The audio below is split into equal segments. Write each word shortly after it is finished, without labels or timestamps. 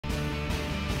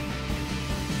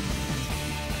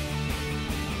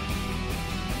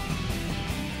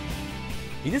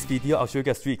In this video, I'll show you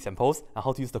guys 3 examples on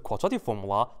how to use the quadratic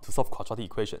formula to solve quadratic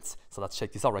equations. So let's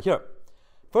check this out right here.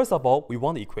 First of all, we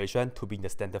want the equation to be in the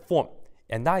standard form,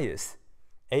 and that is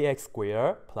ax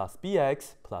squared plus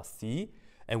bx plus c,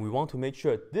 and we want to make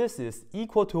sure this is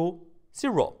equal to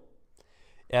 0.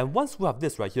 And once we have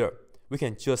this right here, we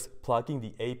can just plug in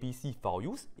the a, b, c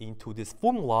values into this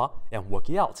formula and work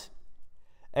it out.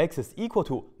 X is equal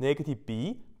to negative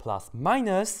b plus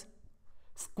minus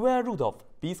square root of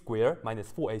b squared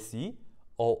minus 4ac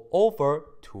all over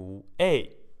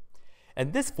 2a.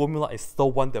 And this formula is so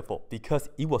wonderful because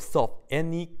it will solve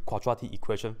any quadratic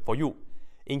equation for you,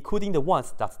 including the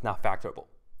ones that's not factorable.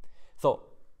 So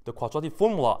the quadratic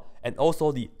formula and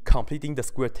also the completing the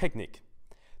square technique,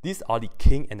 these are the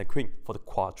king and the queen for the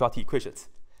quadratic equations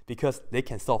because they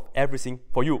can solve everything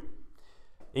for you,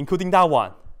 including that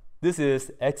one. This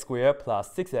is x squared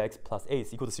plus 6x plus 8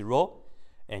 is equal to 0.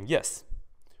 And yes,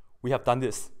 we have done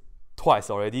this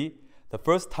twice already. The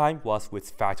first time was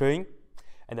with factoring,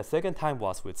 and the second time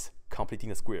was with completing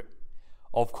the square.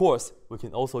 Of course, we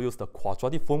can also use the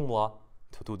quadratic formula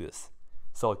to do this.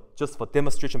 So just for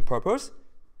demonstration purpose,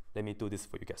 let me do this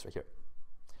for you guys right here.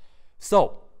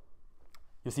 So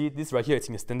you see this right here, it's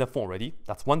in the standard form already.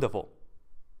 That's wonderful.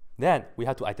 Then we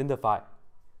have to identify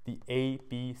the a,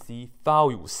 b, c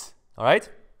values. All right?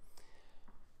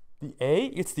 The a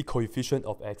is the coefficient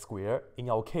of x squared. In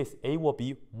our case, a will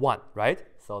be 1, right?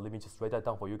 So let me just write that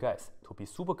down for you guys to be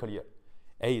super clear.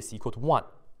 A is equal to 1.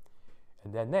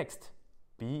 And then next,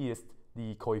 b is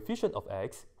the coefficient of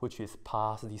x, which is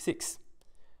positive 6.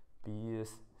 b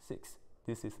is 6.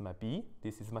 This is my b,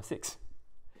 this is my 6.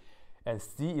 And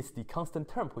c is the constant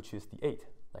term, which is the 8,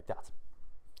 like that.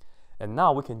 And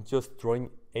now we can just throw in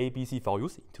a, b, c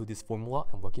values into this formula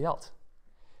and work it out.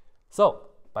 So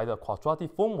by the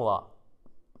quadratic formula,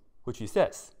 which it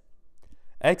says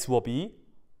x will be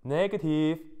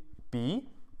negative b,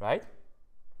 right?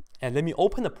 And let me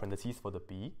open the parentheses for the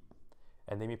b,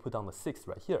 and let me put down the 6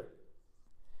 right here.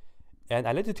 And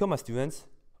I like to tell my students,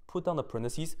 put down the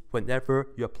parentheses whenever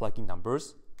you're plugging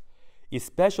numbers,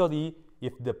 especially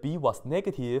if the b was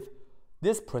negative.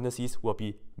 This parentheses will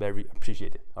be very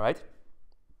appreciated, all right?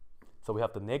 So we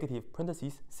have the negative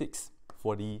parentheses 6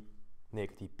 for the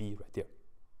negative b right there.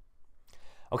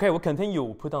 Okay, we'll continue.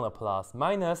 We'll put down the plus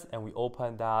minus, and we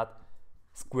open that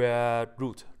square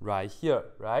root right here,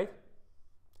 right?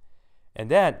 And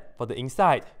then for the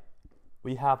inside,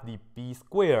 we have the b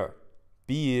squared.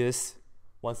 b is,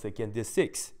 once again, this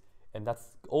 6. And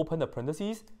that's open the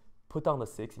parentheses, put down the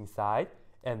 6 inside,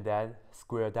 and then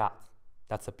square that.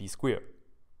 That's a b squared.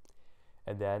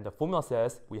 And then the formula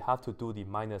says we have to do the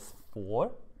minus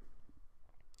 4.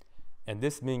 And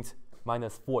this means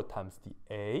minus 4 times the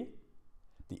a.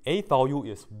 The a value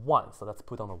is 1, so let's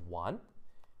put down a 1.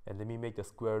 And let me make the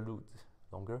square root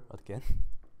longer again.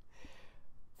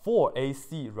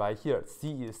 4ac right here,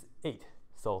 c is 8.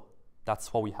 So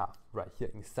that's what we have right here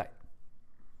inside.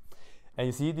 And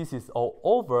you see this is all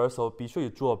over, so be sure you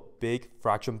draw a big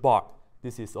fraction bar.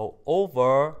 This is all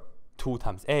over 2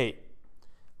 times a.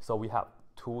 So we have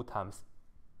 2 times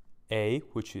a,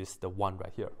 which is the 1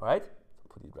 right here, right? So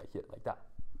put it right here like that.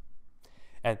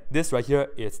 And this right here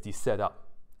is the setup.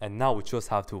 And now we just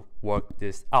have to work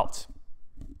this out.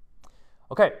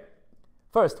 Okay,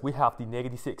 first we have the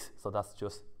negative 6. So that's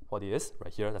just what it is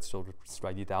right here. Let's just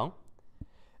write it down.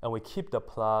 And we keep the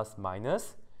plus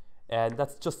minus. And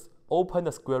let's just open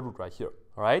the square root right here,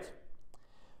 all right?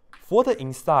 For the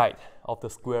inside of the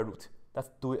square root,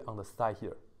 let's do it on the side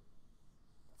here.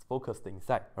 Let's focus the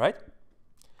inside, all right?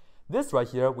 This right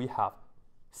here, we have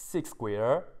 6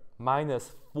 squared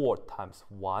minus 4 times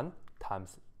 1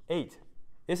 times 8,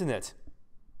 isn't it?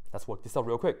 Let's work this out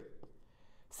real quick.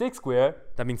 6 squared,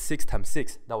 that means 6 times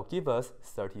 6. That will give us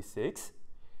 36.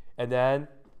 And then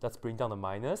let's bring down the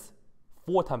minus.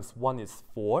 4 times 1 is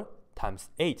 4 times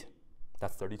 8.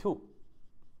 That's 32.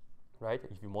 Right?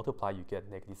 If you multiply, you get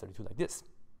negative 32 like this.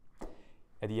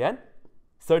 At the end,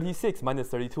 36 minus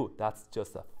 32, that's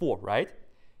just a 4, right?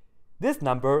 This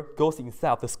number goes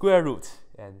inside of the square root,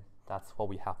 and that's what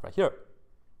we have right here.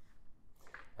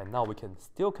 And now we can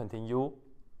still continue,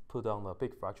 put down a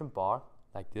big fraction bar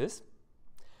like this.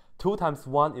 2 times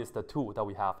 1 is the 2 that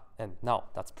we have, and now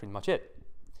that's pretty much it.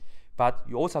 But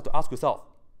you also have to ask yourself,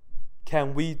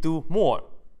 can we do more?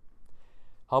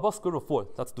 How about square root of 4?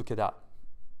 Let's look at that.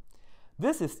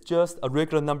 This is just a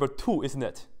regular number 2, isn't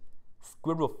it?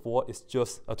 Square root of 4 is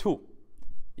just a 2.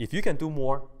 If you can do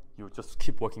more, you just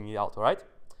keep working it out, all right?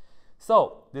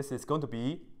 So this is going to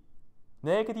be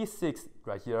negative 6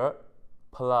 right here,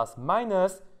 plus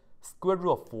minus square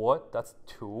root of 4, that's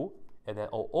 2, and then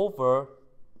all over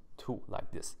 2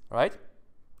 like this, all right?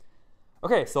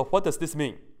 Okay, so what does this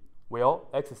mean? Well,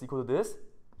 x is equal to this,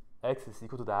 x is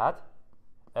equal to that,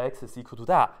 x is equal to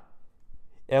that.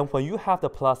 And when you have the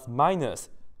plus minus,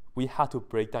 we have to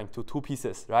break down into two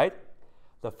pieces, right?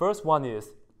 The first one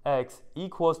is x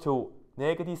equals to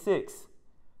 -6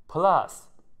 plus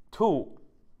 2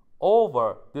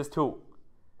 over this 2.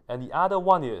 And the other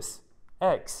one is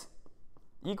x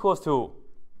equals to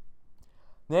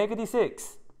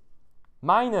 -6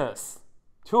 minus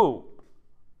 2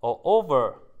 or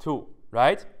over 2,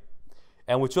 right?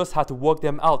 And we just have to work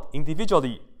them out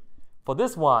individually. For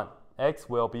this one, x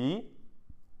will be,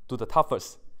 do the top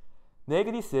first.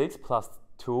 -6 plus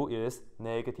 2 is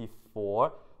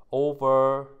 -4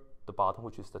 over the bottom,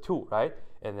 which is the 2, right?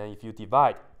 And then if you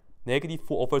divide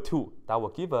 -4 over 2, that will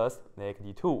give us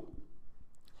 -2.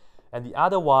 And the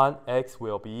other one, x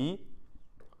will be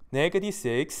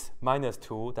 -6 minus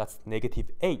 2, that's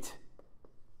 -8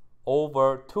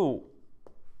 over 2.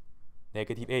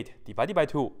 -8 divided by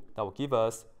 2, that will give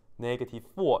us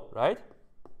 -4, right?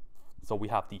 So we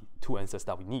have the two answers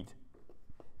that we need.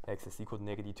 X is equal to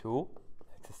 -2,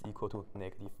 x is equal to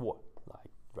 -4,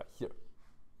 like right here.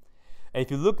 And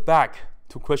if you look back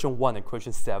to question 1 and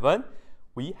question 7,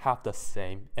 we have the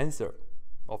same answer,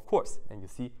 of course. And you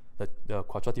see the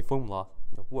quadratic formula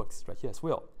works right here as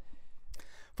well.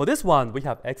 For this one, we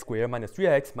have x squared minus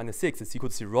 3x minus 6 is equal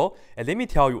to 0. And let me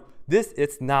tell you, this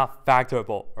is not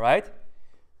factorable, right?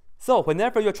 So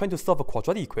whenever you're trying to solve a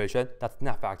quadratic equation that's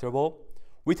not factorable,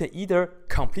 we can either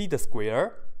complete the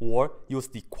square or use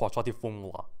the quadratic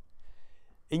formula.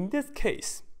 In this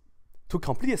case, to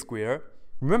complete a square,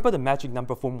 remember the magic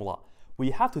number formula.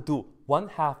 We have to do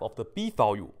 1/2 of the b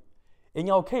value. In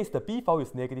our case, the b value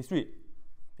is -3.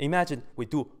 Imagine we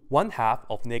do 1/2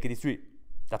 of -3.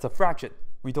 That's a fraction.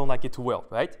 We don't like it too well,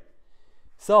 right?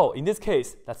 So in this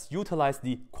case, let's utilize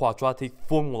the quadratic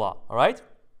formula, all right?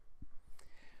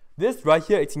 This right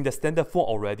here is in the standard form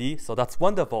already, so that's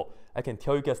wonderful. I can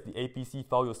tell you guys the ABC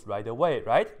values right away,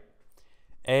 right?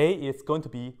 A is going to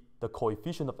be the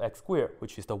coefficient of x squared,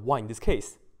 which is the 1 in this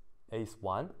case. A is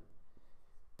 1.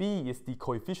 B is the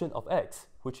coefficient of x,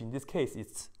 which in this case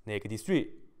is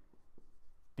 -3.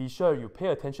 Be sure you pay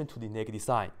attention to the negative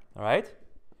sign, all right?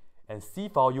 And C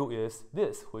value is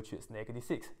this, which is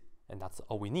 -6, and that's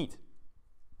all we need.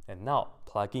 And now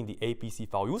plug in the ABC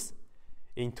values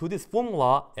into this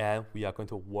formula, and we are going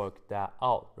to work that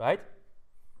out, right?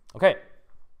 Okay,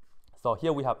 so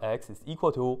here we have x is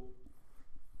equal to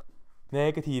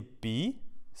 -b,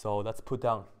 so let's put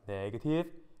down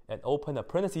negative and open the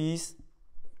parentheses.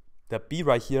 The b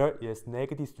right here is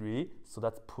 -3, so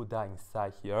let's put that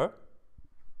inside here.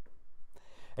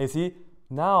 And you see,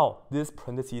 now this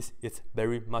parentheses is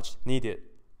very much needed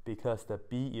because the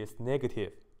b is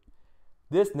negative.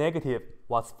 This negative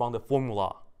was from the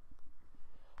formula.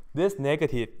 This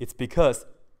negative is because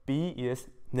b is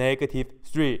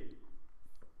 -3.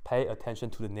 Pay attention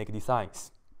to the negative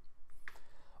signs.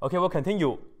 Okay, we'll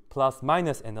continue. Plus,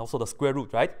 minus, and also the square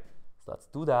root, right? So let's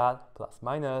do that. Plus,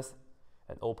 minus,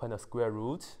 and open the square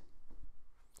root.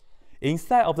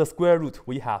 Inside of the square root,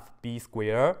 we have b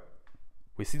squared.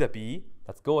 We see the b.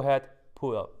 Let's go ahead,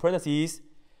 put a parentheses,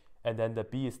 and then the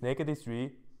b is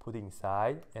 -3. Put it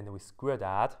inside, and then we square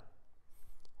that.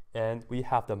 And we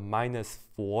have the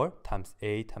 -4 times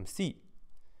a times c.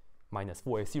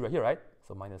 -4ac right here, right?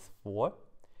 So -4.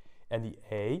 And the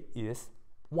a is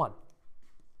 1.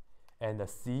 And the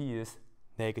c is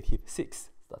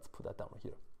 -6. So let's put that down right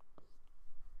here.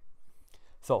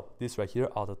 So this right here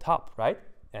are the top, right?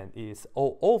 And it is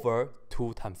all over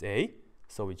 2 times a.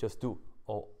 So we just do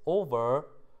all over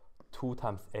 2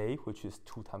 times a, which is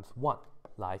 2 times 1,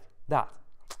 like that.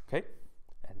 Okay?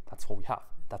 And that's what we have.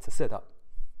 That's a setup.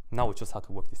 Now we just have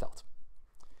to work this out.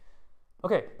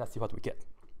 Okay, let's see what we get.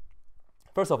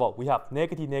 First of all, we have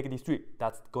 -3.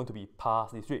 That's going to be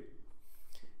 +3.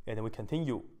 And then we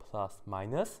continue plus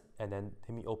minus, and then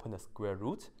let me open the square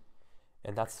root,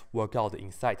 and let's work out the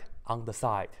inside on the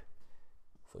side.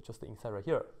 So just the inside right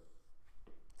here.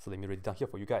 So let me write it down here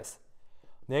for you guys.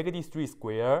 -3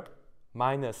 squared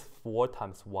minus 4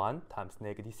 times 1 times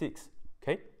 -6.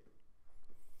 Okay?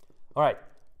 All right,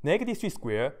 -3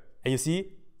 squared, and you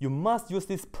see, you must use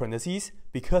this parentheses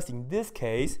because in this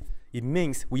case, it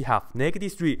means we have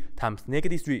 -3 times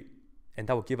 -3, and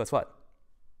that will give us what?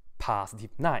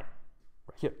 +9,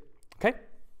 right here, okay?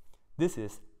 This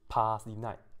is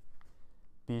 +9.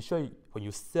 Be sure when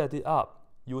you set it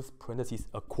up, use parentheses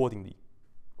accordingly.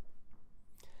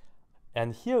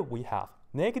 And here we have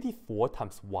 -4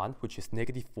 times 1, which is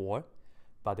 -4,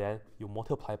 but then you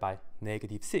multiply by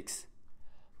 -6.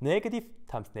 Negative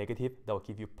times negative, that will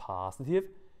give you positive,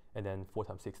 And then 4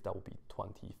 times 6, that will be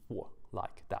 24,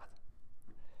 like that.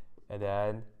 And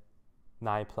then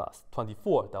 9 plus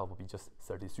 24, that will be just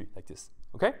 33, like this,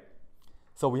 okay?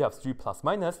 So we have 3 plus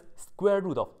minus square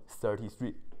root of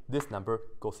 33. This number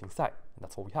goes inside, and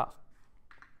that's what we have.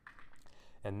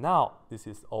 And now, this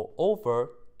is all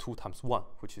over 2 times 1,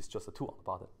 which is just a 2 on the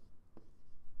bottom.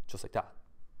 Just like that.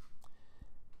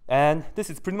 And this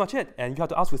is pretty much it. And you have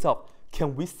to ask yourself,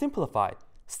 can we simplify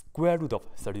square root of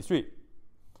 33?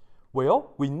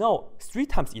 Well, we know 3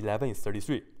 times 11 is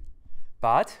 33.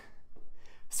 But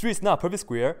 3 is not a perfect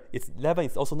square. 11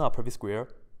 is also not a perfect square.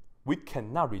 We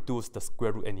cannot reduce the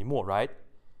square root anymore, right?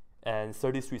 And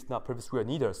 33 is not a perfect square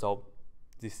neither, so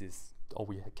this is all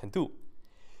we can do.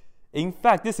 In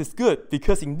fact, this is good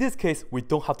because in this case, we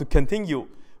don't have to continue.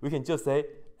 We can just say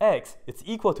x is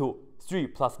equal to 3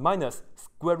 plus minus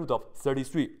square root of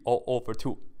 33 all over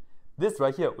 2. This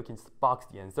right here, we can just box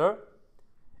the answer.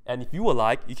 And if you would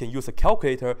like, you can use a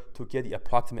calculator to get the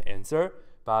approximate answer,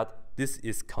 but this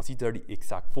is considered the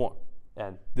exact form.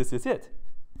 And this is it.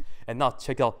 And now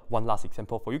check out one last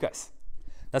example for you guys.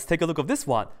 Let's take a look at this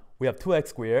one. We have 2x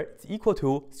squared is equal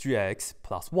to 3x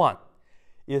plus 1.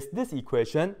 Is this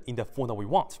equation in the form that we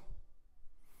want?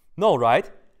 No, right?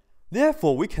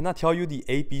 Therefore, we cannot tell you the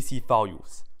a, b, c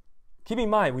values. Keep in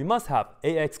mind, we must have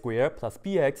ax squared plus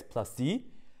bx plus c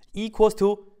equals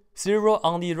to 0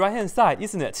 on the right-hand side,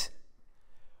 isn't it?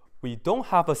 We don't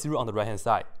have a 0 on the right-hand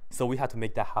side, so we have to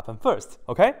make that happen first,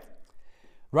 okay?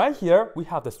 Right here, we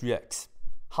have the 3x.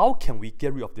 How can we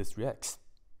get rid of this 3x?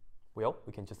 Well,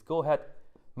 we can just go ahead,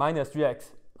 minus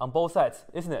 3x on both sides,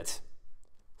 isn't it?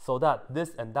 So that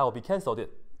this and that will be cancelled.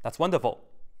 That's wonderful.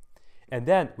 And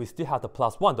then we still have the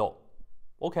plus 1 though.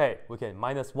 Okay, we can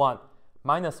minus 1,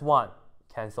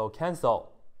 cancel,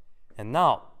 cancel. And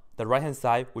now, the right-hand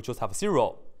side, we just have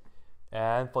 0.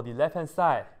 And for the left-hand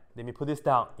side, let me put this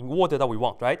down in order that we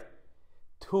want, right?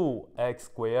 2x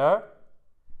squared,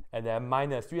 and then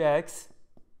minus 3x,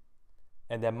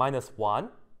 and then minus 1.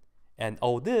 And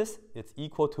all this is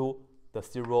equal to the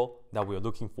 0 that we're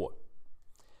looking for.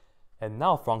 And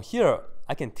now from here,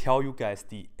 I can tell you guys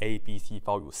the a, b, c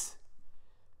values.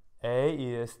 A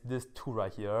is this 2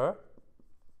 right here.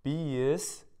 B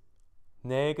is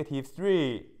negative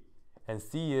 3. And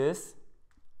C is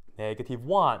negative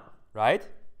 1, right?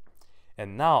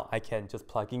 And now I can just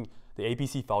plug in the a, b,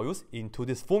 c values into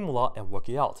this formula and work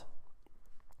it out.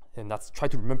 And let's try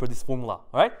to remember this formula,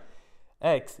 all right?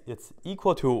 X is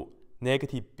equal to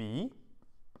negative b.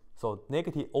 So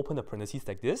negative, open the parentheses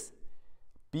like this.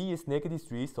 B is negative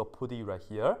 3, so put it right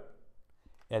here.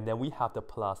 And then we have the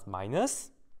plus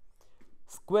minus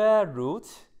square root.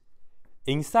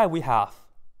 Inside we have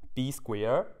b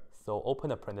squared, so open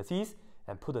the parentheses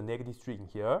and put the negative 3 in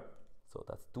here. So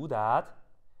let's do that.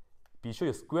 Be sure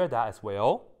you square that as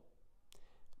well.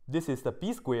 This is the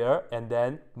b squared and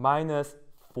then minus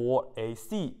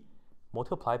 4ac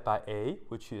multiplied by a,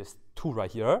 which is 2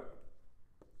 right here.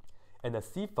 And the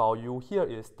c value here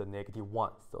is the negative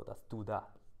 1. So let's do that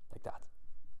like that.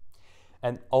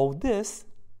 And all this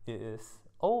is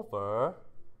over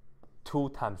 2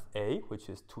 times a, which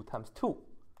is 2 times 2.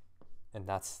 And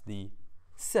that's the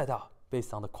setup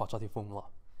based on the quadratic formula.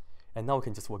 And now we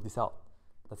can just work this out.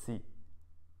 Let's see.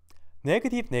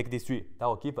 Negative 3, that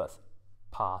will give us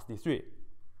positive 3.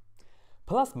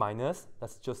 Plus minus,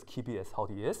 let's just keep it as how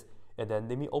it is. And then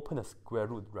let me open a square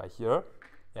root right here.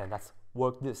 And let's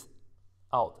work this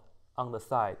out on the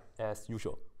side as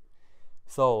usual.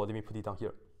 So let me put it down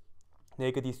here.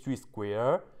 Negative 3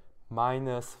 squared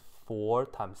minus 4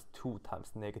 times 2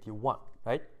 times negative 1,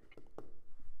 right?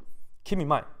 Keep in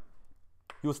mind,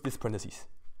 use this parentheses.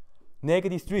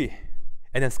 Negative 3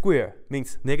 and then square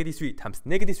means negative 3 times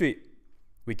negative 3.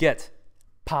 We get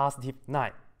positive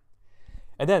 9.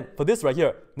 And then for this right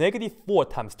here, negative 4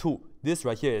 times 2, this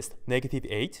right here is negative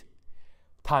 8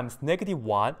 times negative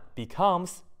 1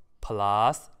 becomes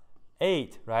plus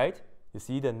 8, right? You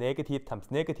see the negative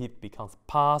times negative becomes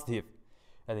positive.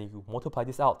 And then you multiply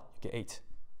this out, you get 8.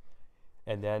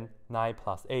 And then 9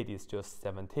 plus 8 is just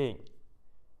 17.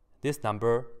 This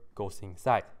number goes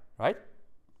inside, right?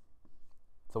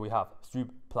 So we have 3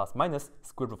 plus minus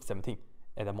square root of 17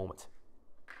 at the moment.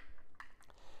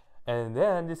 And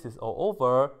then this is all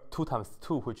over 2 times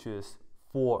 2, which is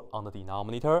 4 on the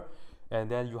denominator. And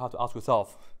then you have to ask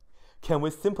yourself, can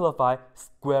we simplify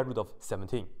square root of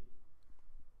 17?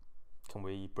 Can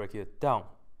we break it down?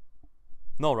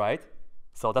 No, right?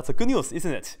 So that's a good news,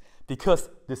 isn't it? Because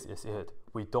this is it.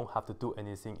 We don't have to do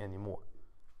anything anymore.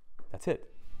 That's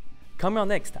it. Coming on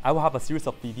next, I will have a series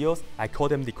of videos. I call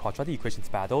them the quadratic equations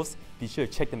battles. Be sure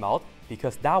to check them out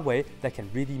because that way that can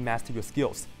really master your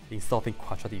skills in solving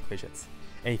quadratic equations.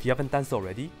 And if you haven't done so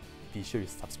already, be sure to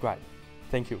subscribe.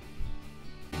 Thank you.